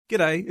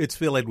G'day, it's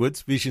Phil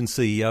Edwards, Vision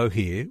CEO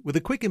here, with a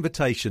quick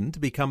invitation to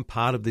become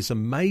part of this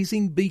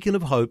amazing beacon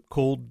of hope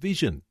called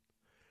Vision.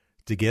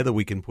 Together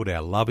we can put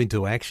our love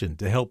into action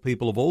to help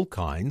people of all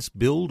kinds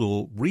build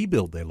or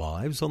rebuild their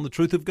lives on the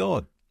truth of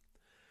God.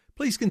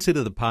 Please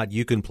consider the part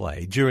you can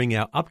play during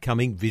our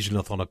upcoming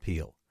Visionathon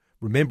appeal,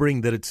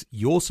 remembering that it's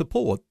your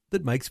support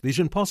that makes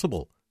Vision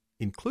possible,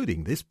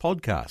 including this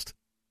podcast.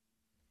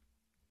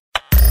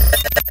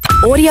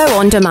 Audio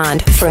on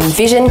demand from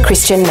Vision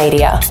Christian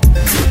Media.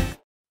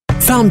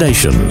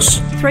 Foundations.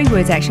 3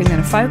 words actually I'm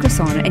going to focus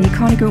on, and you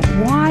kind of go,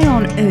 why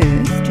on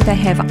earth do they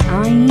have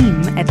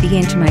aim at the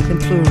end to make them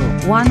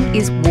plural? One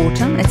is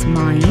water, that's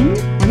Maim.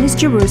 One is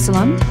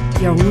Jerusalem,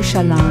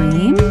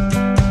 Yerushalayim,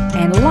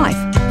 and life,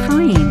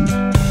 Chaim.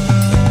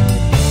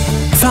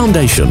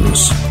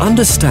 Foundations.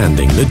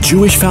 Understanding the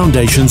Jewish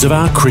foundations of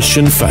our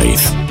Christian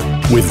faith.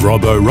 With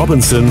Robbo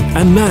Robinson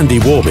and Mandy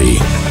Warby.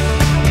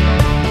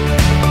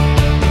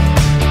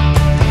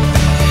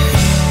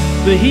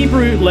 The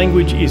Hebrew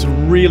language is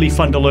really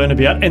fun to learn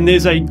about, and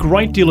there's a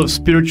great deal of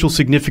spiritual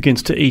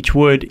significance to each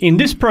word. In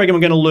this program, we're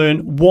going to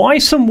learn why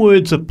some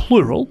words are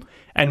plural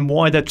and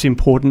why that's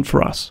important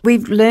for us.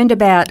 We've learned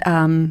about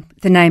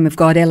the name of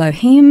God,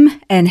 Elohim,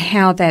 and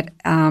how that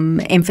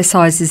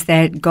emphasises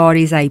that God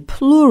is a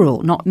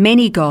plural, not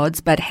many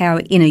gods, but how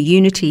in a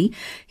unity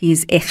he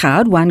is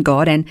Echad, one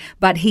God,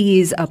 but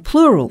he is a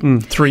plural.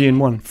 3 in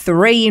 1.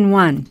 3 in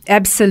 1,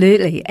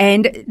 absolutely.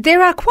 And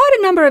there are quite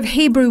a number of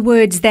Hebrew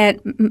words that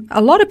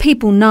a lot of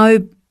people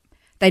know.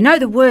 They know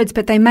the words,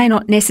 but they may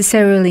not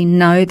necessarily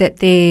know that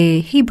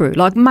they're Hebrew.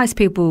 Like most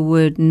people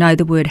would know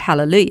the word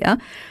hallelujah,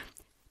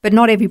 but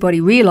not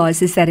everybody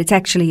realises that it's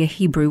actually a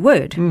Hebrew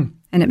word,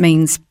 and it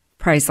means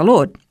praise the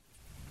Lord.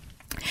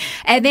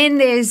 And then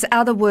there's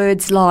other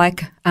words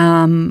like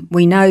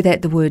we know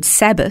that the word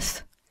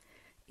Sabbath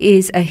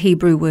is a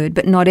Hebrew word,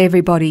 but not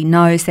everybody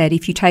knows that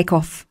if you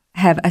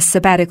have a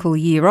sabbatical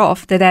year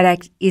off,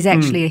 that is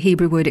actually a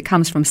Hebrew word. It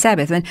comes from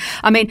Sabbath. And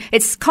I mean,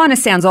 it kind of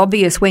sounds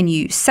obvious when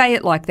you say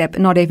it like that,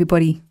 but not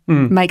everybody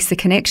makes the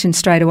connection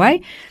straight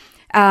away.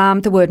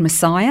 The word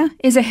Messiah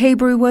is a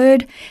Hebrew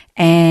word,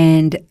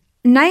 and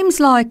names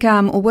like,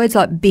 or words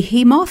like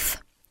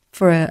behemoth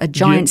for a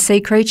giant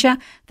sea creature,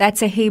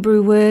 that's a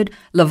Hebrew word.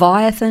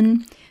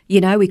 Leviathan,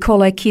 we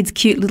call our kids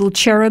cute little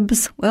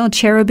cherubs. Well,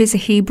 cherub is a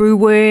Hebrew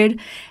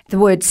word. The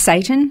word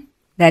Satan,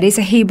 that is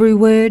a Hebrew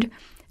word.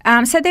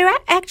 So there are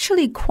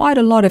actually quite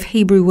a lot of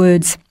Hebrew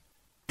words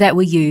that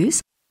we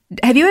use.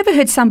 Have you ever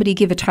heard somebody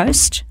give a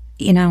toast,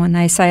 and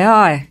they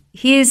say,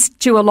 here's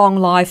to a long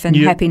life and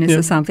happiness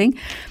or something?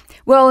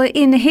 Well,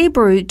 in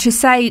Hebrew, to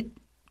say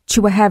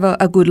to have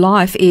a good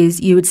life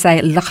is, you would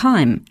say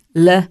l'chaim.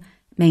 Le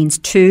means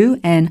to,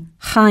 and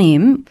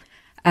chaim,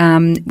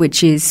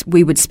 which is,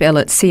 we would spell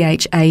it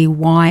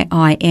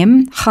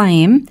Chaym.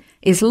 Chaim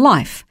is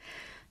life,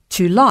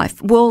 to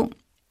life. Well,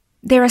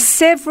 there are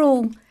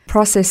several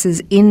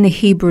processes in the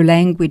Hebrew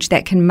language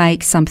that can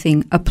make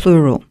something a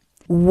plural.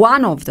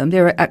 One of them,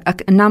 there are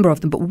a number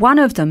of them, but one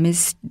of them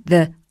is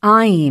the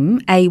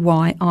ayim,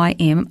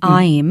 A-Y-I-M,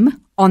 ayim,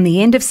 on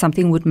the end of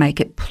something would make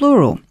it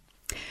plural.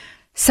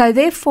 So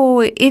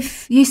therefore,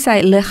 if you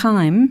say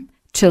l'chaim,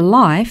 to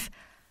life,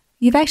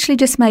 you've actually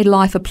just made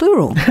life a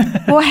plural.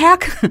 Well, how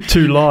can...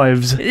 2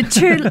 lives.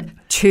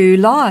 Two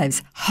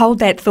lives. Hold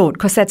that thought,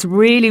 because that's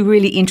really,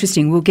 really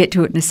interesting. We'll get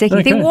to it in a second.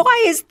 Okay. You think,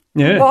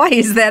 why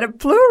is that a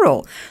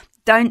plural?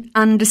 Don't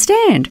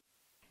understand.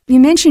 You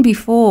mentioned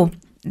before,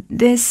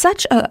 there's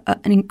such an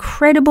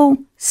incredible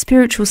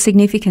spiritual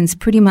significance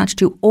pretty much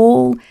to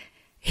all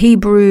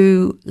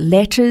Hebrew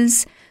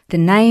letters, the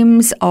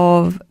names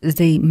of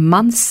the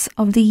months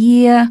of the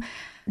year.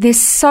 There's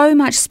so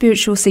much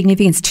spiritual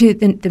significance to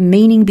the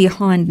meaning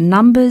behind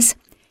numbers.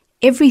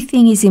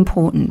 Everything is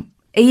important,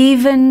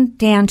 even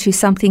down to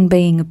something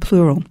being a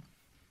plural.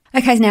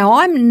 Okay, now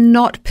I'm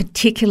not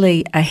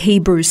particularly a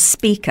Hebrew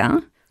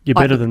speaker. You're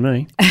better than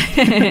me.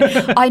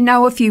 I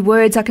know a few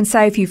words, I can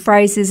say a few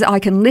phrases, I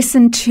can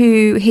listen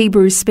to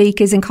Hebrew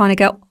speakers and kind of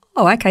go,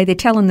 oh, okay, they're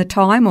telling the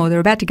time, or they're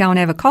about to go and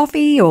have a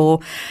coffee, or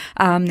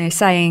they're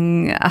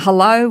saying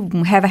hello,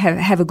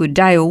 have a good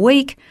day or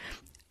week.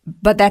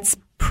 But that's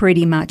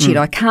pretty much it.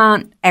 I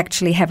can't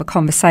actually have a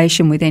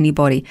conversation with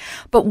anybody.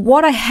 But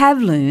what I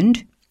have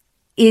learned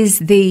is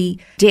the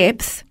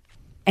depth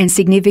and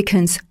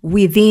significance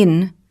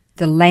within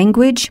the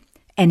language,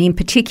 and in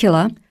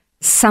particular,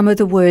 some of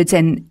the words,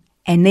 and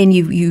then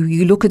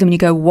you look at them and you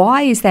go,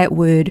 why is that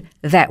word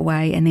that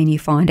way? And then you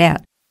find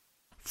out.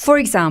 For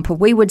example,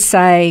 we would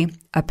say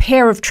a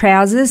pair of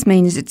trousers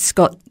means it's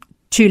got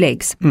 2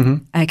 legs.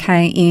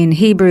 Okay, in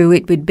Hebrew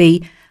it would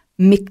be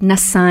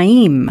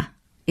miknasaim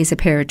is a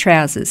pair of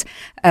trousers.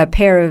 A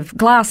pair of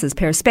glasses,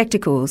 pair of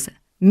spectacles,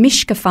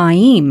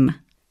 mishkafaim.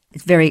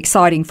 It's very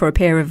exciting for a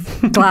pair of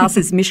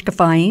glasses,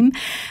 mishkafaim.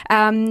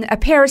 A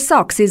pair of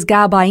socks is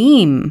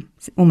garbaim.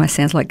 It almost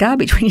sounds like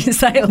garbage when you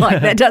say it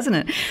like that, doesn't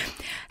it?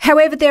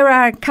 However, there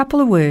are a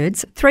couple of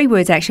words, 3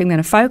 words actually I'm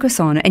going to focus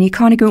on, and you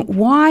kind of go,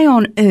 why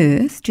on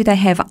earth do they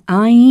have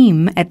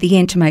aim at the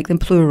end to make them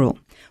plural?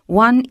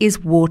 One is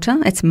water,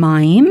 it's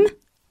maim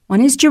One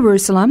is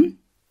Jerusalem,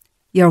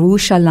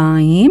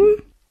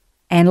 Yerushalayim,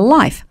 and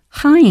life,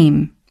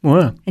 Chaim.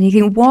 Wow. And you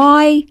think,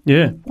 why?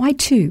 Yeah. Why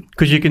two?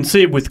 Because you can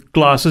see it with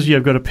glasses.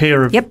 You've got a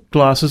pair of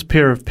glasses,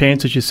 pair of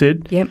pants, as you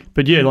said. Yep.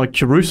 But yeah, like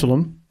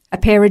Jerusalem. A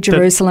pair of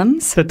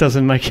Jerusalems. That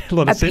doesn't make a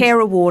lot of sense. A pair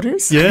of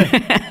waters. Yeah.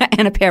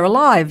 And a pair of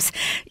lives.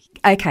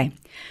 Okay.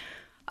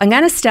 I'm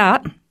going to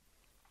start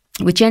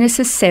with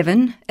Genesis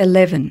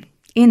 7:11.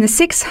 In the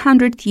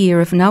 600th year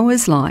of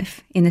Noah's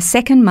life, in the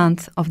 2nd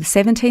month of the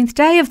 17th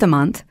day of the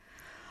month,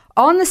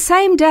 on the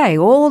same day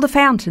all the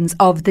fountains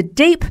of the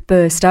deep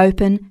burst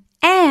open,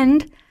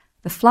 and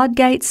the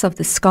floodgates of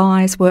the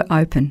skies were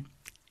open.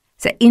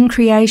 So in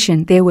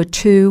creation there were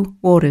two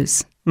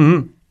waters,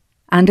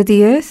 under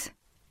the earth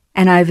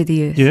and over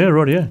the earth. Yeah,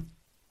 right, yeah.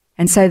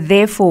 And so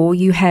therefore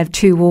you have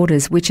two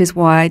waters, which is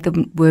why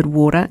the word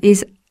water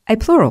is a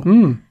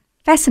plural.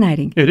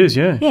 Fascinating. It is,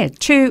 yeah. Yeah,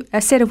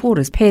 a set of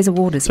waters, pairs of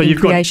waters so in you've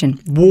creation.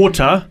 got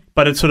water,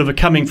 but it's sort of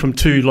coming from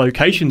two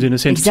locations in a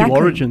sense, Exactly.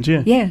 two origins,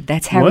 yeah. Yeah,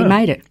 that's how we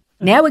made it.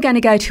 Now we're going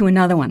to go to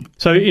another one.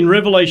 So in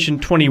Revelation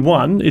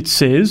 21, it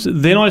says,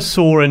 "Then I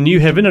saw a new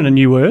heaven and a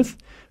new earth,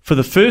 for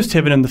the first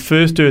heaven and the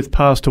first earth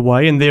passed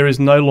away, and there is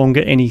no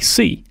longer any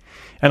sea.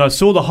 And I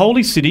saw the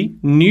holy city,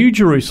 New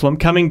Jerusalem,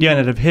 coming down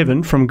out of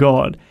heaven from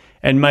God,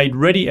 and made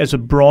ready as a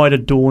bride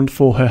adorned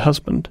for her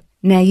husband."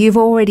 Now you've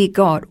already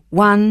got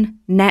one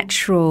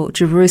natural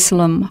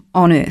Jerusalem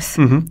on earth,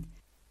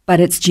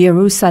 but it's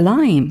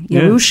Jerusalem.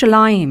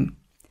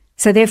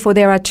 So therefore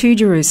there are two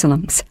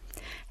Jerusalems.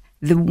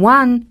 The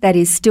one that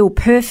is still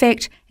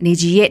perfect and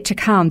is yet to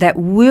come, that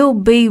will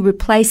be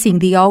replacing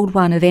the old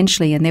one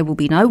eventually, and there will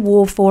be no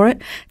war for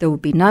it. There will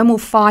be no more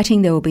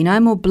fighting. There will be no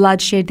more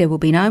bloodshed. There will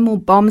be no more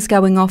bombs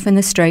going off in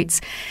the streets,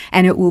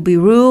 and it will be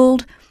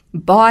ruled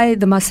by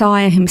the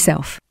Messiah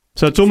himself.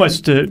 So it's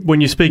almost,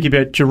 when you speak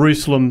about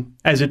Jerusalem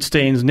as it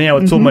stands now,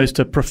 it's almost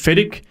a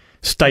prophetic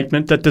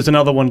statement that there's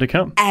another one to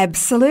come.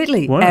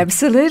 Absolutely, Wow.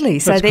 absolutely.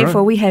 So That's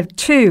therefore great. we have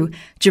two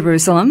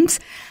Jerusalems,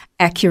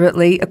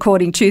 accurately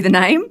according to the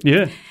name.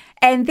 Yeah.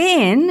 And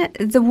then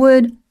the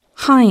word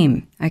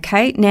Chaim,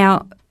 okay?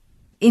 Now,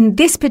 in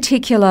this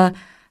particular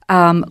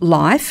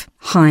life,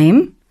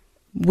 Chaim,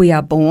 we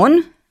are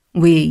born,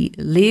 we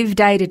live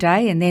day to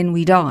day, and then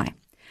we die.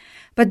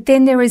 But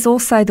then there is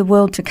also the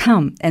world to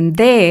come. And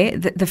there,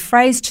 the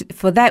phrase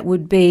for that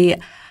would be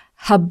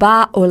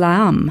Haba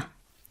Olam.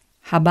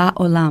 Haba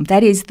Olam.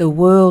 That is the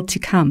world to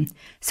come.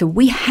 So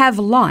we have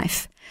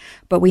life,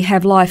 but we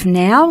have life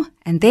now,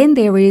 and then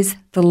there is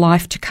the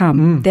life to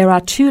come. There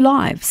are two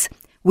lives.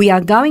 We are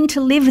going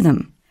to live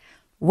them.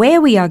 Where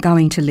we are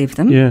going to live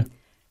them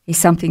is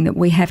something that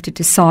we have to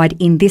decide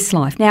in this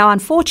life. Now,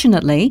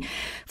 unfortunately,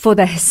 for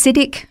the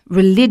Hasidic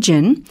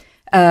religion,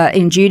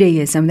 in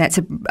Judaism, that's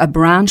a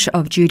branch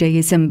of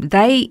Judaism,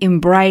 they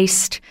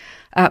embraced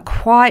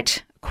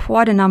quite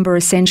a number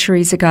of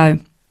centuries ago,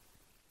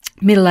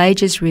 Middle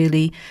Ages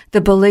really,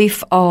 the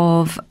belief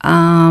of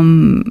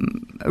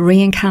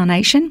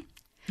reincarnation.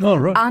 Oh,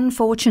 right.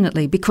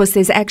 Unfortunately, because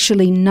there's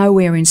actually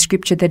nowhere in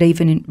Scripture that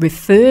even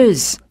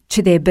refers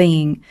to there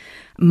being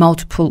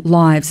multiple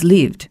lives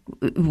lived.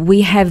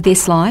 We have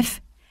this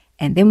life,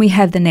 and then we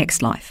have the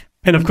next life.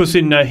 And of course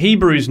in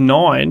Hebrews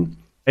 9,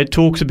 it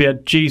talks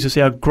about Jesus,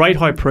 our great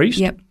high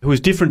priest, who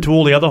was different to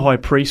all the other high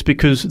priests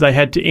because they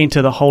had to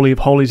enter the Holy of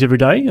Holies every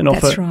day and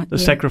offer the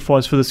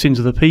sacrifice for the sins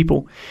of the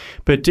people.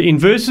 But in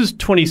verses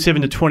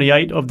 27 to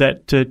 28 of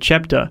that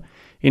chapter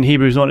in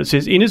Hebrews 9, it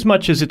says,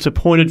 "Inasmuch as it's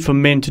appointed for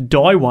men to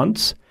die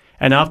once,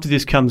 and after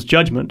this comes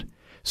judgment,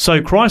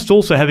 so Christ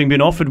also, having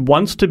been offered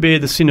once to bear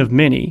the sin of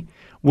many,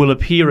 will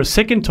appear a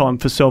second time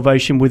for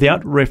salvation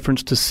without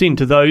reference to sin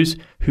to those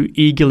who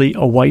eagerly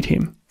await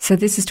him." So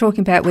this is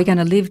talking about we're going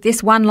to live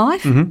this one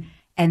life,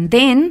 and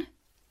then,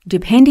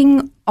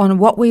 depending on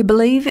what we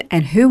believe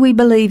and who we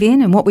believe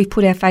in and what we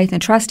put our faith and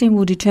trust in,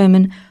 will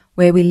determine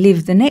where we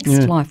live the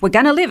next life. We're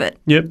going to live it.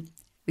 Yep.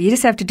 You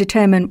just have to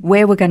determine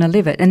where we're going to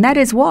live it. And that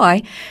is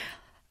why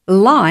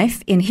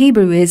life in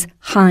Hebrew is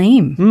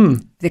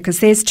Chaim, because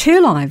there's two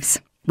lives.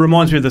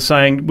 Reminds me of the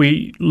saying,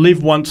 we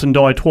live once and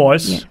die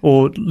twice,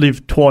 or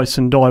live twice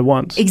and die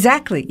once.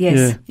 Exactly,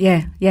 yes.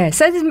 Yeah.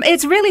 So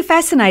it's really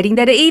fascinating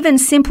that even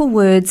simple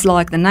words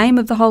like the name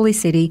of the holy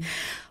city,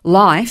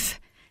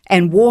 life,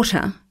 and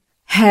water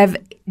have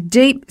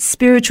deep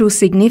spiritual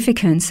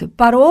significance,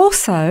 but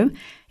also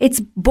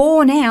it's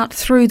borne out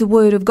through the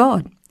Word of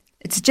God.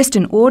 It's just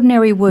an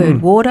ordinary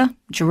word, water,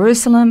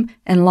 Jerusalem,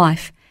 and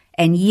life.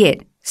 And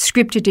yet,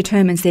 Scripture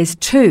determines there's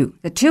two.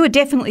 The two are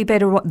definitely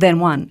better than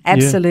one.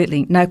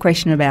 Absolutely. No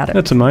question about it.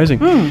 That's amazing.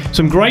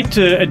 Some great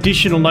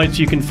additional notes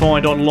you can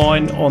find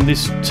online on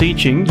this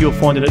teaching. You'll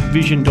find it at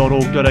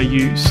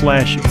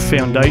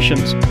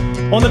vision.org.au/foundations.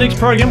 On the next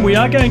program, we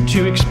are going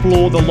to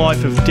explore the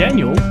life of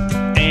Daniel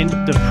and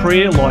the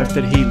prayer life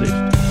that he lived.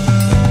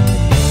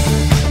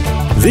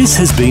 This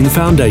has been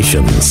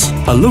Foundations,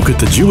 a look at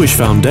the Jewish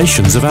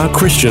foundations of our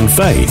Christian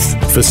faith.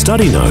 For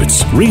study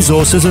notes,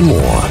 resources and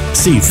more,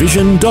 see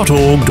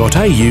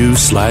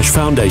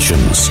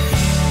vision.org.au/foundations.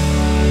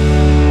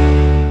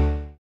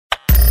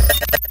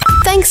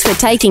 Thanks for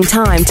taking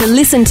time to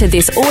listen to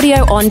this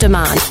audio on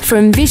demand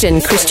from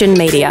Vision Christian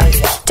Media.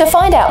 To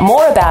find out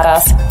more about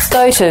us,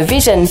 go to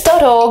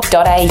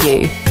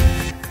vision.org.au.